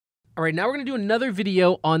All right, now we're gonna do another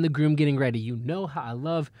video on the groom getting ready. You know how I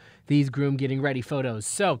love these groom getting ready photos.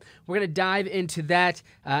 So we're gonna dive into that,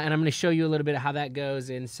 and I'm gonna show you a little bit of how that goes.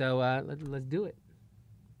 And so let's do it.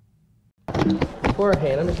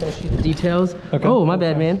 Beforehand, I'm just gonna shoot the details. Okay. Oh, my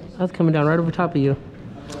bad, man. I was coming down right over top of you.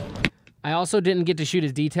 I also didn't get to shoot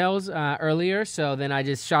his details earlier, so then I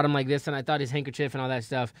just shot him like this, and I thought his handkerchief and all that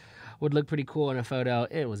stuff would look pretty cool in a photo.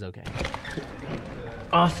 It was okay.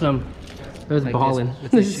 Awesome. It was like balling.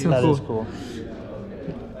 This is so that cool. Is cool.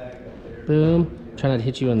 Boom. Try not to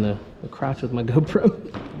hit you in the crotch with my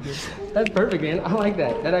GoPro. That's perfect, man. I like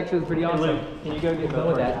that. That actually was pretty awesome. Hey, Luke, can you go get going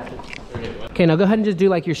with that? Okay, now go ahead and just do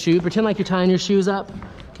like your shoe. Pretend like you're tying your shoes up.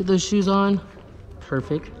 Get those shoes on.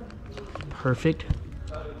 Perfect. Perfect.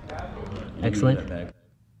 Excellent.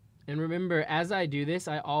 And remember, as I do this,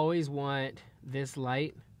 I always want this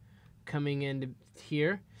light coming into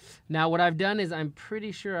here. Now, what I've done is I'm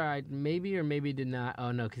pretty sure I maybe or maybe did not.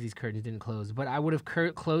 Oh, no, because these curtains didn't close. But I would have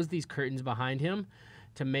closed these curtains behind him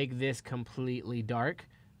to make this completely dark,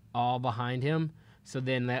 all behind him. So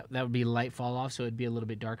then that would be light fall off, so it'd be a little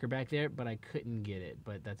bit darker back there. But I couldn't get it,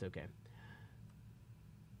 but that's okay.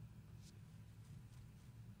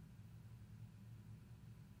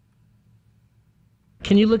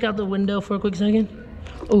 Can you look out the window for a quick second?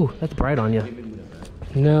 Oh, that's bright on you.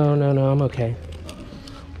 No, I'm okay.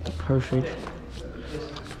 Perfect.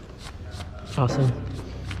 Awesome.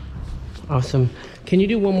 Awesome. Can you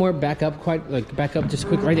do one more back up back up just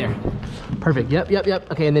quick right there? Perfect. Yep.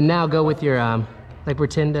 Okay, and then now go with your like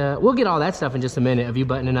pretend we'll get all that stuff in just a minute of you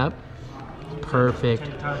buttoning up. Perfect.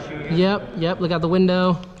 Yep. Look out the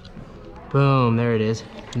window. Boom, there it is.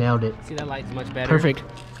 Nailed it. See, that light's much better. Perfect.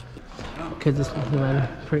 Cause this is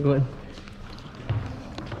pretty good.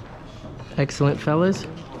 Excellent, fellas.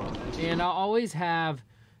 And I'll always have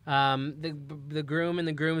the groom and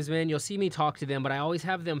the groomsmen. You'll see me talk to them, but I always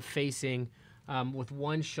have them facing with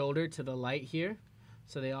one shoulder to the light here.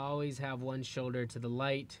 So they always have one shoulder to the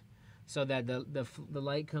light, so that the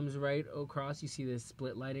light comes right across. You see this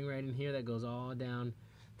split lighting right in here that goes all down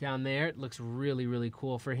there. It looks really, really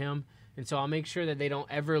cool for him. And so I'll make sure that they don't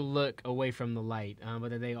ever look away from the light, but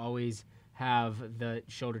that they always have the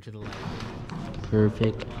shoulder to the light.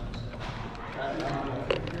 Perfect.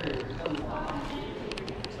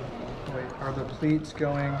 Wait, are the pleats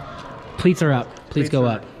going? Pleats are up. Pleats go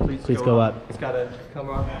up. Pleats go up. It's got to come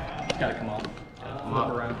up. It's got to come off.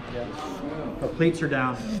 Hop around. Yeah. But pleats are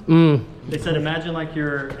down. They said imagine like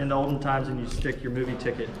you're in the olden times and you stick your movie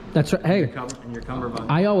ticket. That's right. Hey, in your cummerbund.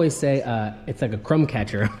 I always say it's like a crumb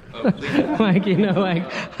catcher. Like, you know,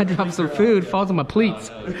 like I drop some food, falls on my pleats.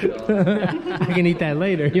 I can eat that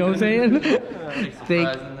later. You know what I'm saying?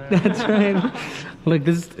 That's right. Look,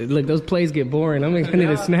 those plays get boring. I'm gonna need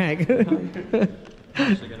a snack. I'm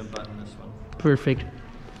actually gonna button this one. Perfect.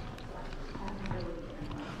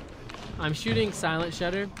 I'm shooting silent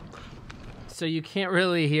shutter, so you can't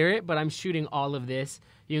really hear it, but I'm shooting all of this.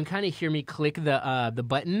 You can kind of hear me click the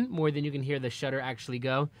button more than you can hear the shutter actually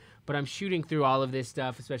go. But I'm shooting through all of this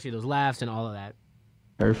stuff, especially those laughs and all of that.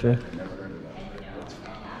 Perfect.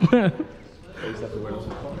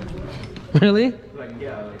 Really?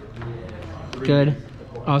 Good.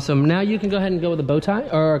 Awesome. Now you can go ahead and go with a bow tie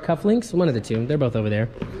or cufflinks. One of the two. They're both over there.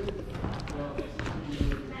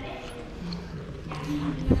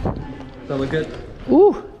 Does that look good?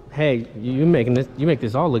 Ooh. Hey, you make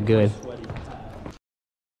this all look good.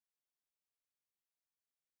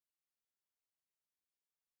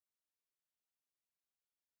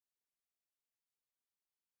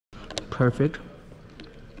 Perfect.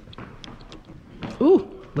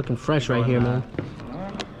 Ooh, looking fresh right here, man.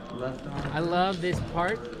 I love this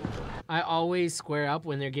part. I always square up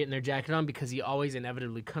when they're getting their jacket on because he always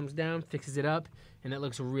inevitably comes down, fixes it up, and it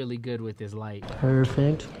looks really good with this light.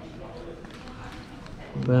 Perfect.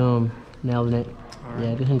 Boom. Nailed it. Right.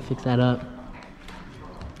 Yeah, go ahead and fix that up.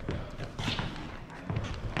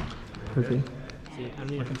 Perfect. See, I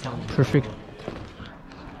mean, perfect.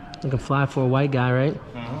 Looking fly for a white guy,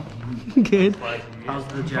 right? Good. How's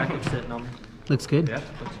the jacket sitting on? Looks good. Yeah,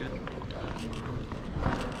 looks good.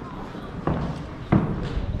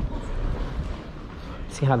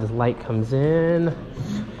 See how this light comes in.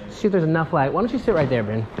 See if there's enough light. Why don't you sit right there,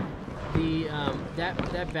 Ben? The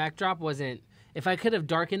that backdrop wasn't. If I could have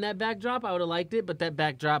darkened that backdrop, I would have liked it. But that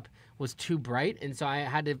backdrop was too bright, and so I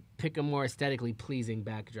had to pick a more aesthetically pleasing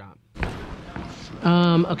backdrop.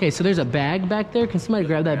 Okay, so there's a bag back there. Can somebody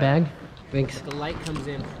grab that bag? Thanks. The light comes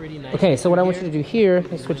in pretty nice. Okay, so what I want you to do here,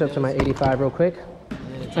 let's switch up to my 85 real quick.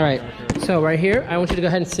 All right, so right here, I want you to go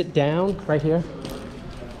ahead and sit down right here.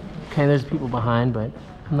 Okay, there's people behind, but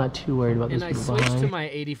I'm not too worried about those people behind. And I switched to my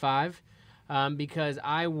 85 because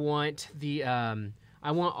I want the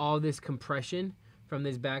I want all this compression from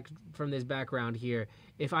this background here.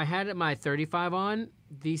 If I had my 35 on,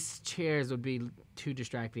 these chairs would be too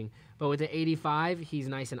distracting. But with the 85, he's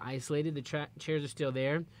nice and isolated. The chairs are still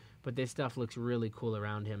there, but this stuff looks really cool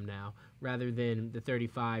around him now, rather than the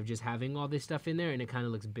 35 just having all this stuff in there and it kind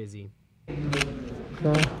of looks busy.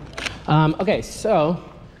 Okay, so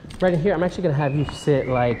right in here, I'm actually gonna have you sit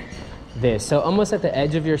like this. So almost at the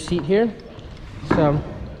edge of your seat here. So,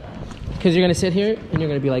 because you're gonna sit here and you're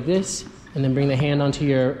gonna be like this, and then bring the hand onto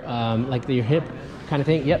your, like your hip kind of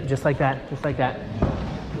thing. Yep, just like that, just like that.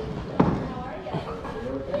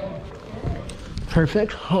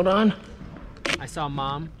 Perfect, hold on. I saw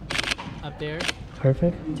Mom up there.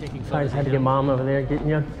 Perfect. I just had to get Mom over there getting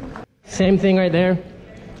you. Same thing right there.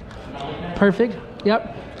 Perfect,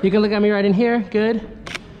 yep. You can look at me right in here, good.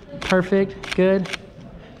 Perfect, good.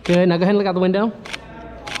 Good, now go ahead and look out the window.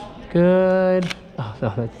 Good. Oh,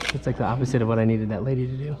 no, that's like the opposite of what I needed that lady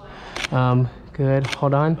to do. Good,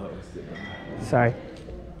 hold on. Sorry.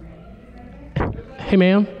 Hey,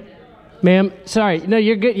 ma'am. Ma'am, sorry, no,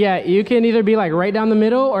 you're good. Yeah, you can either be like right down the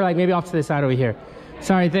middle or like maybe off to the side over here.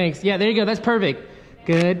 Sorry, thanks. Yeah, there you go, that's perfect.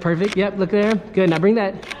 Good, perfect, yep, look there. Good, now bring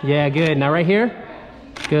that. Yeah, good, now right here.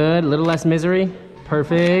 Good, a little less misery.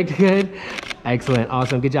 Perfect, good. Excellent,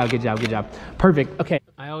 awesome, good job, good job, good job. Perfect, okay.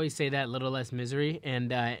 I always say that, little less misery,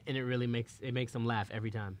 and it really makes them laugh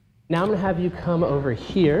every time. Now I'm gonna have you come over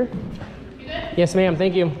here. You good? Yes, ma'am,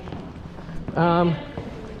 thank you.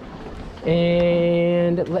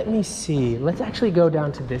 And let me see, let's actually go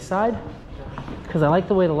down to this side, because I like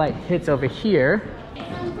the way the light hits over here.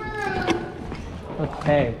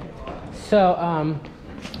 Okay, so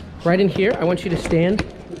right in here, I want you to stand,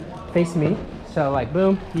 face me. So like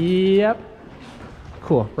boom, yep.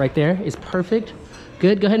 Cool, right there is perfect.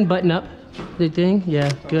 Good, go ahead and button up the thing,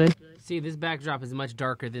 yeah, good. See, this backdrop is much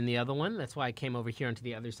darker than the other one. That's why I came over here onto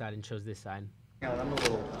the other side and chose this side. Yeah, I'm a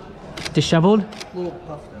little disheveled. A little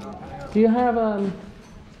puffed out. Do you have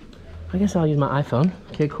I guess I'll use my iPhone.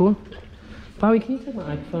 Okay, cool. Bobby, can you take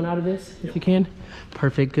my iPhone out of this if you can?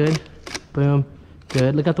 Perfect, good. Boom,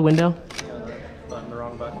 good. Look out the window. Button the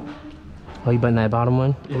wrong button. Oh, you button that bottom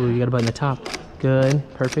one? Ooh, you gotta button the top. Good,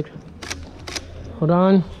 perfect. Hold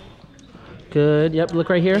on. Good, yep, look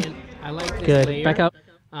right here. I like this good, layer. Back up.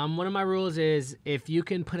 One of my rules is if you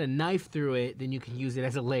can put a knife through it, then you can use it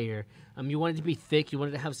as a layer. You want it to be thick, you want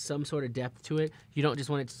it to have some sort of depth to it. You don't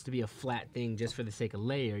just want it just to be a flat thing just for the sake of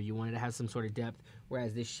layer. You want it to have some sort of depth,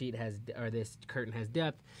 whereas this sheet has, or this curtain has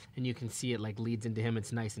depth, and you can see it like leads into him.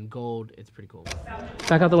 It's nice and gold. It's pretty cool.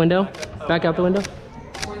 Back out the window. Back out the window.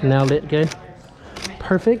 Nailed it, good.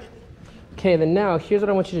 Perfect. Okay, then now here's what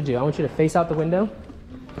I want you to do. I want you to face out the window.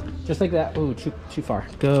 Just like that. Ooh, too far.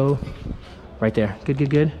 Go right there. Good,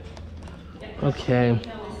 good, good. Okay.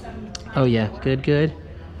 Oh yeah, good, good.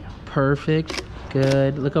 Perfect,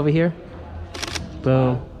 good. Look over here.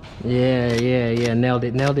 Boom. Yeah, yeah, yeah, nailed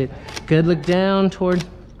it, nailed it. Good, look down toward,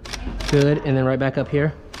 good, and then right back up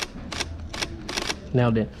here.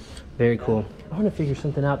 Nailed it, very cool. I wanna figure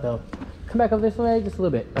something out though. Come back up this way, just a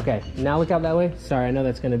little bit. Okay, now look out that way. Sorry, I know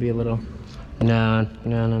that's gonna be a little, no,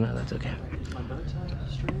 that's okay. My bow tie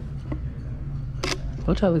is straight.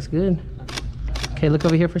 Bow tie looks good. Okay, look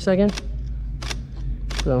over here for a second.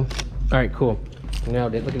 Boom. All right, cool.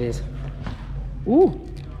 Nailed it. Look at this. Ooh,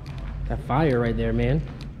 that fire right there, man.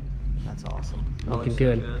 That's awesome. Looking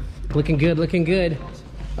good. Looking good. Looking good.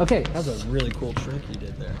 Okay. That was a really cool trick you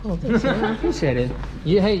did there. Oh, thanks, man. I appreciate it.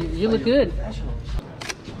 Hey, you look good.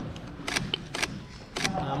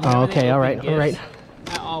 Oh, okay. All right. All right.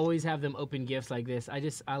 I always have them open gifts like this.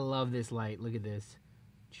 I love this light. Look at this.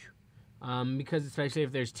 Because especially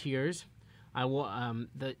if there's tears, I will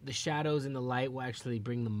the shadows and the light will actually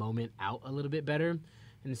bring the moment out a little bit better,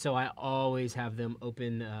 and so I always have them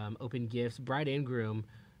open gifts, bride and groom,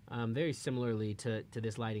 very similarly to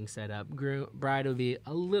this lighting setup. Bride will be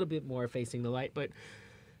a little bit more facing the light, but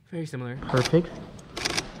very similar. Perfect.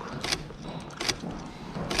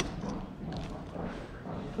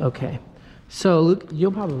 Okay, so Luke,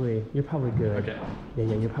 you're probably good. Okay.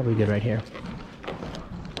 Yeah, you're probably good right here.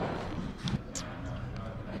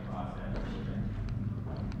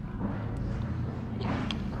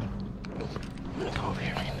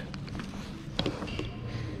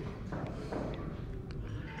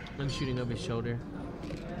 I'm shooting over his shoulder.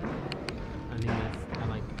 I think I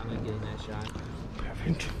like getting that shot.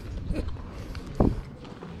 Perfect.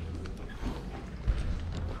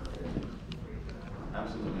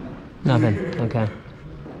 Nothing. Okay.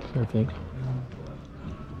 Perfect.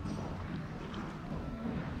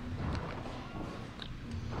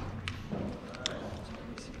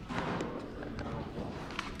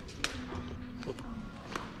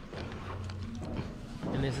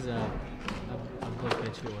 And this is a book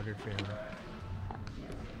that you ordered for him.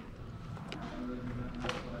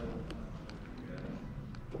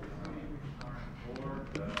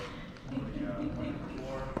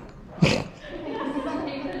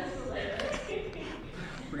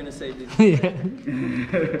 We're gonna save these. Yeah.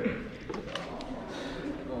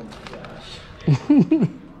 Oh my gosh.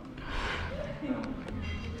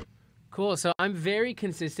 Cool, so I'm very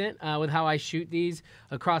consistent with how I shoot these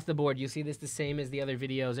across the board. You see this the same as the other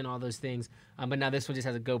videos and all those things, but now this one just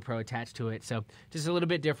has a GoPro attached to it. So just a little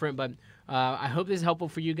bit different, but I hope this is helpful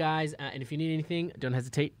for you guys. And if you need anything, don't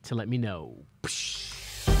hesitate to let me know.